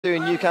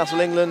in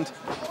Newcastle, England.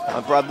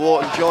 I'm Brad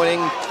Wharton joining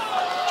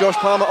Josh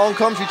Palmer on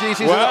commentary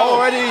duties. Wow.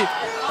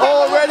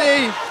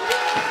 Already,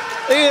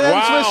 Ian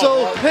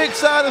Entwistle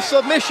picks out a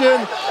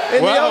submission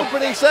in the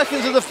opening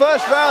seconds of the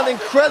first round.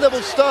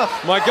 Incredible stuff.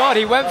 My God,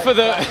 he went for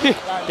the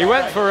he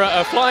went for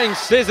a flying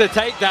scissor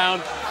takedown,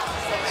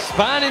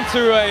 span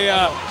into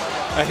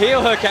a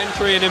heel hook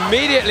entry, and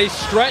immediately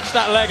stretched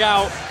that leg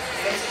out,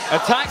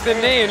 attacked the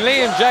knee, and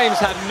Liam James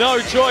had no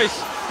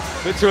choice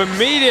but to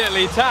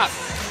immediately tap.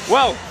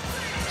 Well,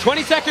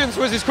 20 seconds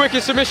was his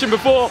quickest submission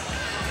before.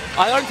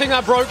 I don't think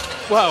that broke.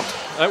 Well,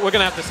 we're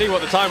going to have to see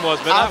what the time was,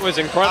 but that was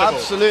incredible.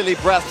 Absolutely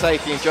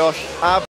breathtaking, Josh.